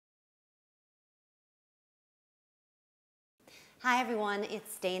Hi everyone,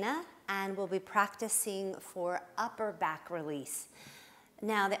 it's Dana and we'll be practicing for upper back release.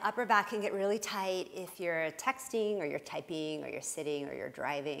 Now the upper back can get really tight if you're texting or you're typing or you're sitting or you're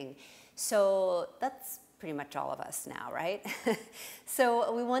driving. So that's pretty much all of us now, right?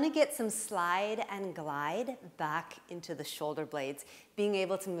 So we want to get some slide and glide back into the shoulder blades, being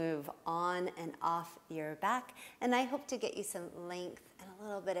able to move on and off your back. And I hope to get you some length and a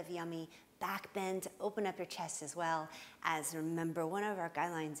little bit of yummy back bend, open up your chest as well. As remember, one of our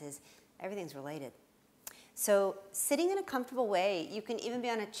guidelines is everything's related. So sitting in a comfortable way, you can even be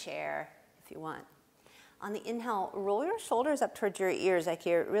on a chair if you want. On the inhale, roll your shoulders up towards your ears like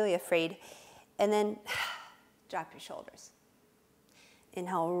you're really afraid, and then drop your shoulders.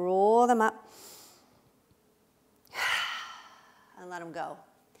 Inhale, roll them up, and let them go.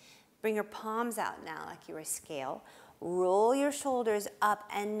 Bring your palms out now like you're a scale. Roll your shoulders up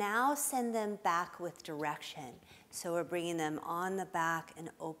and now send them back with direction. So we're bringing them on the back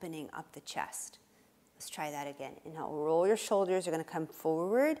and opening up the chest. Let's try that again. Inhale, roll your shoulders. You're going to come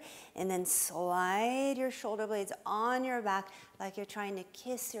forward and then slide your shoulder blades on your back like you're trying to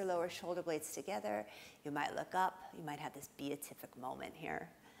kiss your lower shoulder blades together. You might look up. You might have this beatific moment here.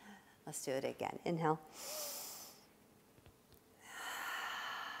 Let's do it again. Inhale.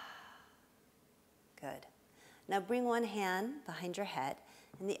 Good. Now bring one hand behind your head,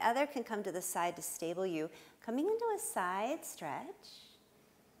 and the other can come to the side to stable you. Coming into a side stretch,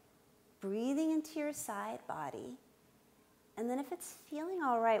 breathing into your side body. And then if it's feeling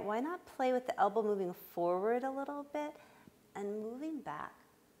all right, why not play with the elbow moving forward a little bit and moving back?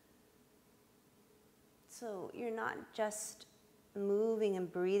 So you're not just moving and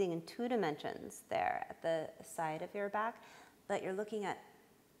breathing in two dimensions there at the side of your back, but you're looking at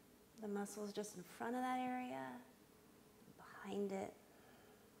the muscles just in front of that area, behind it.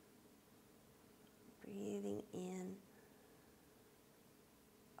 Breathing in.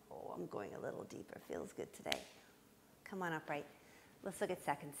 Oh, I'm going a little deeper. Feels good today. Come on upright. Let's look at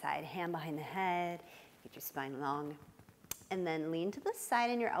second side. Hand behind the head. Get your spine long. And then lean to the side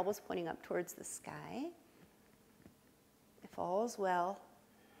and your elbows pointing up towards the sky. If all is well,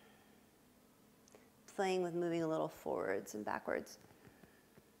 playing with moving a little forwards and backwards.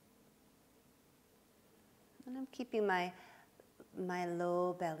 And I'm keeping my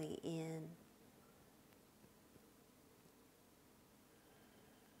low belly in.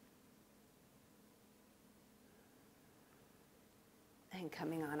 And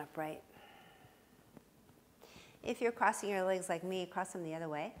coming on upright. If you're crossing your legs like me, cross them the other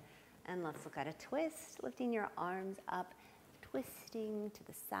way. And let's look at a twist, lifting your arms up, twisting to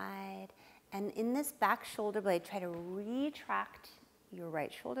the side. And in this back shoulder blade, try to retract your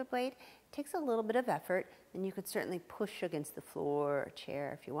right shoulder blade. It takes a little bit of effort, and you could certainly push against the floor or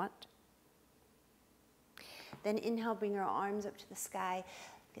chair if you want. Then inhale, bring your arms up to the sky,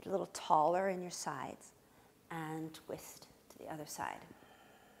 get a little taller in your sides, and twist to the other side.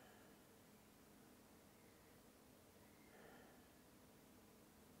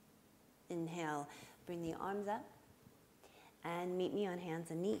 Inhale, bring the arms up, and meet me on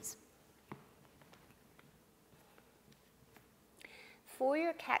hands and knees. For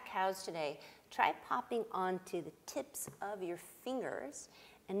your cat-cows today, try popping onto the tips of your fingers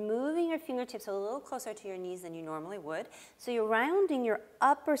and moving your fingertips a little closer to your knees than you normally would. So you're rounding your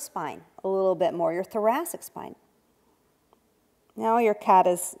upper spine a little bit more, your thoracic spine. Now your cat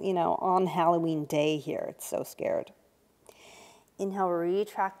is, on Halloween day here. It's so scared. Inhale,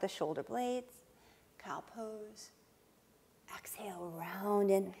 retract the shoulder blades. Cow pose. Exhale, round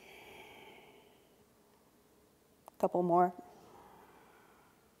in. A couple more.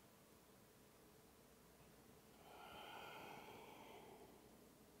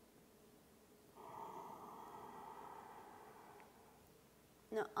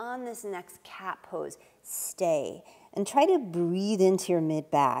 Now on this next cat pose, stay and try to breathe into your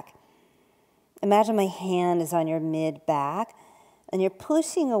mid-back. Imagine my hand is on your mid-back and you're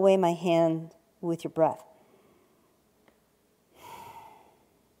pushing away my hand with your breath.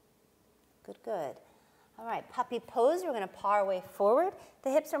 Good, good. All right, puppy pose, we're going to paw our way forward.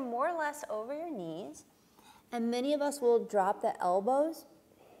 The hips are more or less over your knees, and many of us will drop the elbows.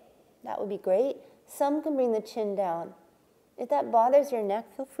 That would be great. Some can bring the chin down. If that bothers your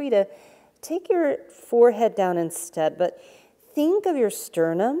neck, feel free to take your forehead down instead, but think of your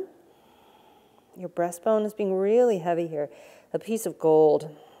sternum. Your breastbone is being really heavy here. A piece of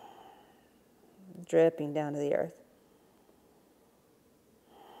gold dripping down to the earth.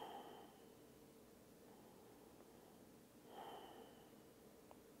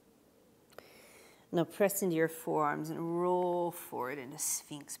 Now press into your forearms and roll forward into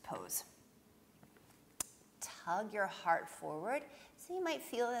Sphinx pose. tug your heart forward. So you might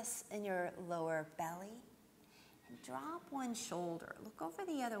feel this in your lower belly. And drop one shoulder. Look over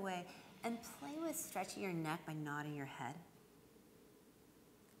the other way and play with stretching your neck by nodding your head.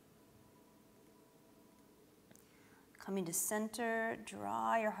 Coming to center,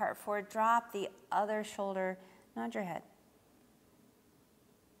 draw your heart forward, drop the other shoulder, nod your head.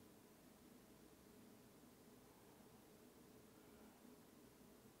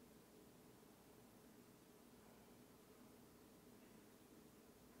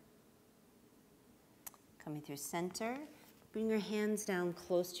 Coming through center, bring your hands down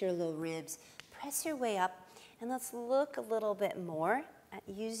close to your low ribs, press your way up, and let's look a little bit more at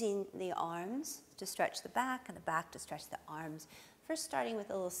using the arms to stretch the back and the back to stretch the arms. First starting with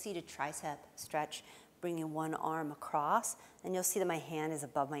a little seated tricep stretch, bringing one arm across, and you'll see that my hand is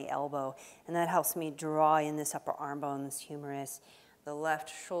above my elbow, and that helps me draw in this upper arm bone, this humerus. The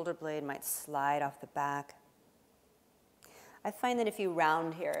left shoulder blade might slide off the back. I find that if you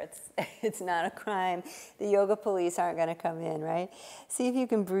round here, it's not a crime. The yoga police aren't going to come in, right? See if you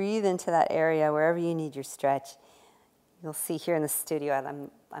can breathe into that area wherever you need your stretch. You'll see here in the studio,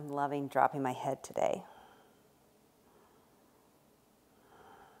 I'm loving dropping my head today.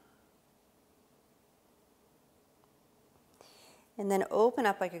 And then open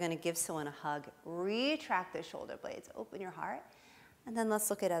up like you're going to give someone a hug. Retract the shoulder blades. Open your heart. And then let's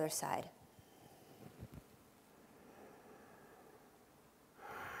look at other side.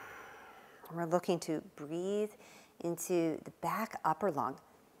 We're looking to breathe into the back upper lung.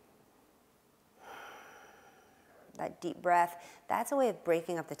 That deep breath, that's a way of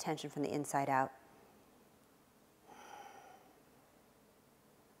breaking up the tension from the inside out.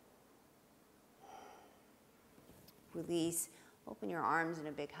 Release, open your arms in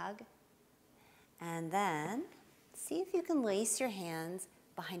a big hug. And then see if you can lace your hands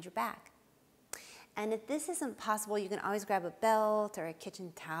behind your back. And if this isn't possible, you can always grab a belt or a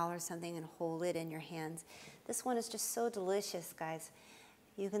kitchen towel or something and hold it in your hands. This one is just so delicious, guys.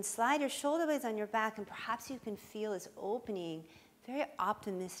 You can slide your shoulder blades on your back, and perhaps you can feel this opening, very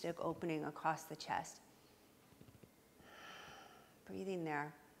optimistic opening across the chest. Breathing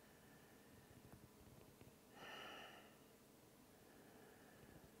there.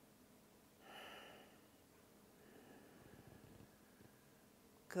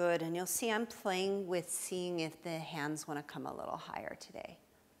 Good, and you'll see I'm playing with seeing if the hands want to come a little higher today.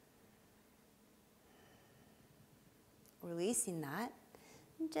 Releasing that,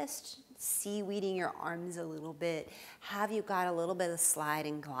 and just seaweeding your arms a little bit. Have you got a little bit of slide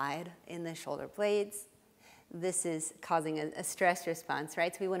and glide in the shoulder blades? This is causing a stress response,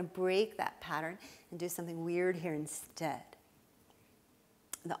 right? So we want to break that pattern and do something weird here instead.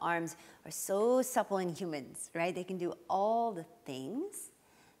 The arms are so supple in humans, right? They can do all the things.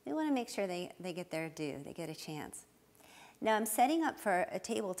 We want to make sure they get their due, they get a chance. Now I'm setting up for a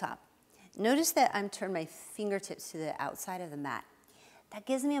tabletop. Notice that I'm turning my fingertips to the outside of the mat. That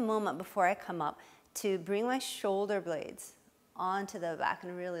gives me a moment before I come up to bring my shoulder blades onto the back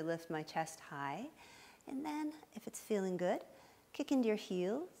and really lift my chest high. And then, if it's feeling good, kick into your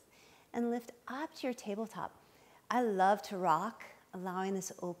heels and lift up to your tabletop. I love to rock, allowing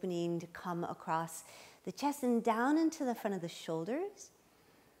this opening to come across the chest and down into the front of the shoulders.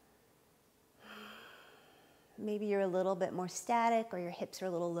 Maybe you're a little bit more static or your hips are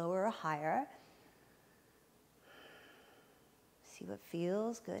a little lower or higher. See what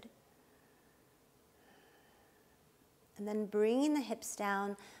feels good. And then bringing the hips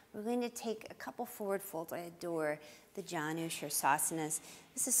down, we're going to take a couple forward folds. I adore the Janu Shirsasanas.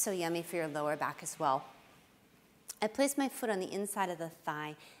 This is so yummy for your lower back as well. I place my foot on the inside of the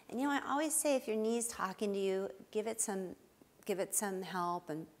thigh. And you know, I always say if your knee's talking to you, give it some help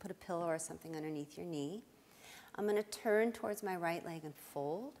and put a pillow or something underneath your knee. I'm going to turn towards my right leg and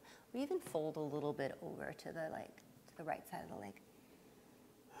fold, or even fold a little bit over to the right side of the leg.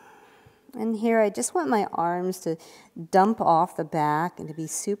 And here I just want my arms to dump off the back and to be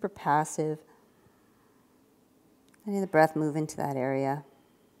super passive. Letting the breath move into that area.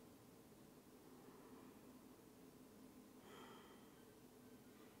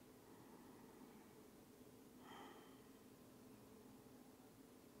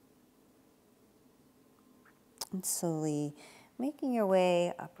 And slowly making your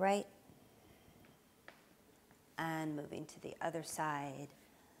way upright and moving to the other side.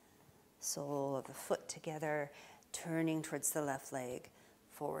 Sole of the foot together, turning towards the left leg,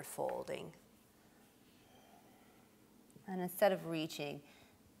 forward folding. And instead of reaching,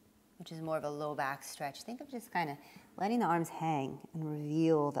 which is more of a low back stretch, think of just kind of letting the arms hang and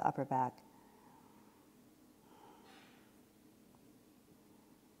reveal the upper back.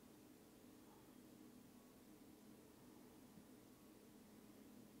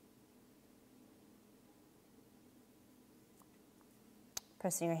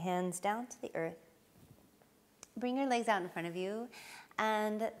 Pressing your hands down to the earth. Bring your legs out in front of you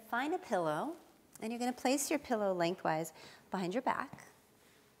and find a pillow. And you're going to place your pillow lengthwise behind your back.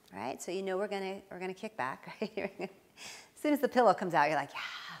 All right, so you know we're gonna kick back, right? As soon as the pillow comes out, you're like,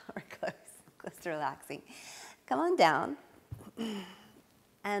 yeah, we're close to relaxing. Come on down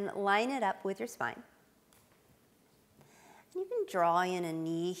and line it up with your spine. And you can draw in a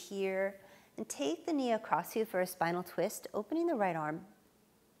knee here and take the knee across you for a spinal twist, opening the right arm.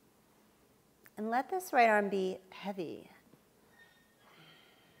 And let this right arm be heavy.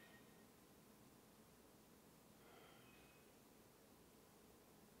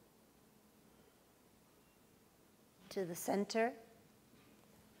 To the center,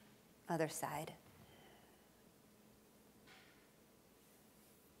 other side.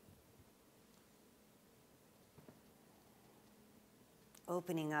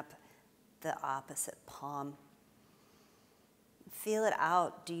 Opening up the opposite palm. Feel it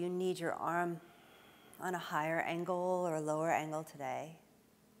out. Do you need your arm on a higher angle or a lower angle today?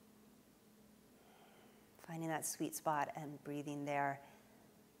 Finding that sweet spot and breathing there,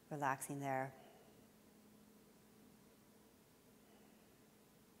 relaxing there.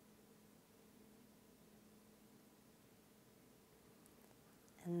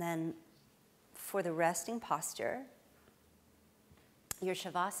 And then for the resting posture, your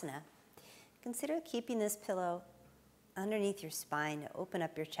Shavasana, consider keeping this pillow underneath your spine to open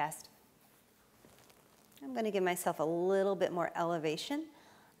up your chest. I'm going to give myself a little bit more elevation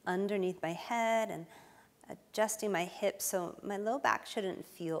underneath my head and adjusting my hips so my low back shouldn't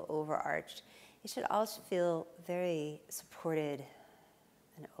feel overarched. It should also feel very supported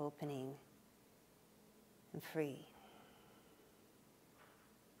and opening and free.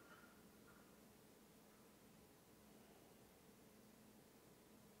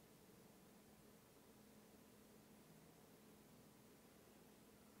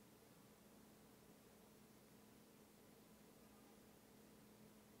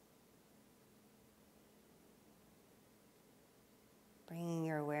 Bringing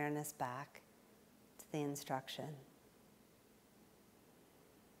your awareness back to the instruction.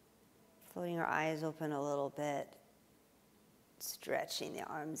 Floating your eyes open a little bit. Stretching the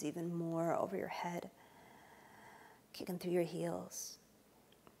arms even more over your head. Kicking through your heels.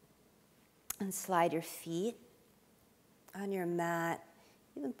 And slide your feet on your mat.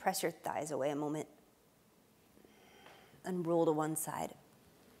 Even press your thighs away a moment. And roll to one side.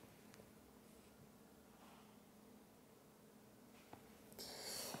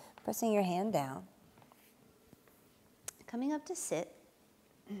 Pressing your hand down. Coming up to sit.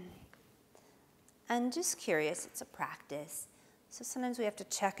 And just curious, it's a practice. So sometimes we have to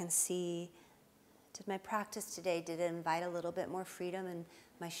check and see, did my practice today, did it invite a little bit more freedom in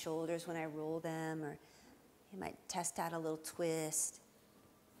my shoulders when I roll them? Or you might test out a little twist,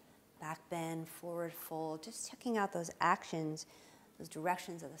 back bend, forward fold, just checking out those actions, those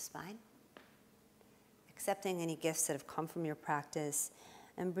directions of the spine. Accepting any gifts that have come from your practice.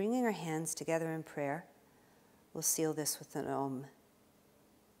 And bringing our hands together in prayer, we'll seal this with an Om.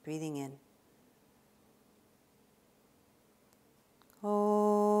 Breathing in. Om.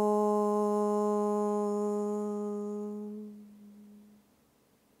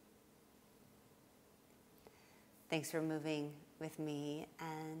 Thanks for moving with me,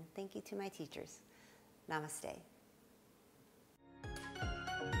 and thank you to my teachers. Namaste.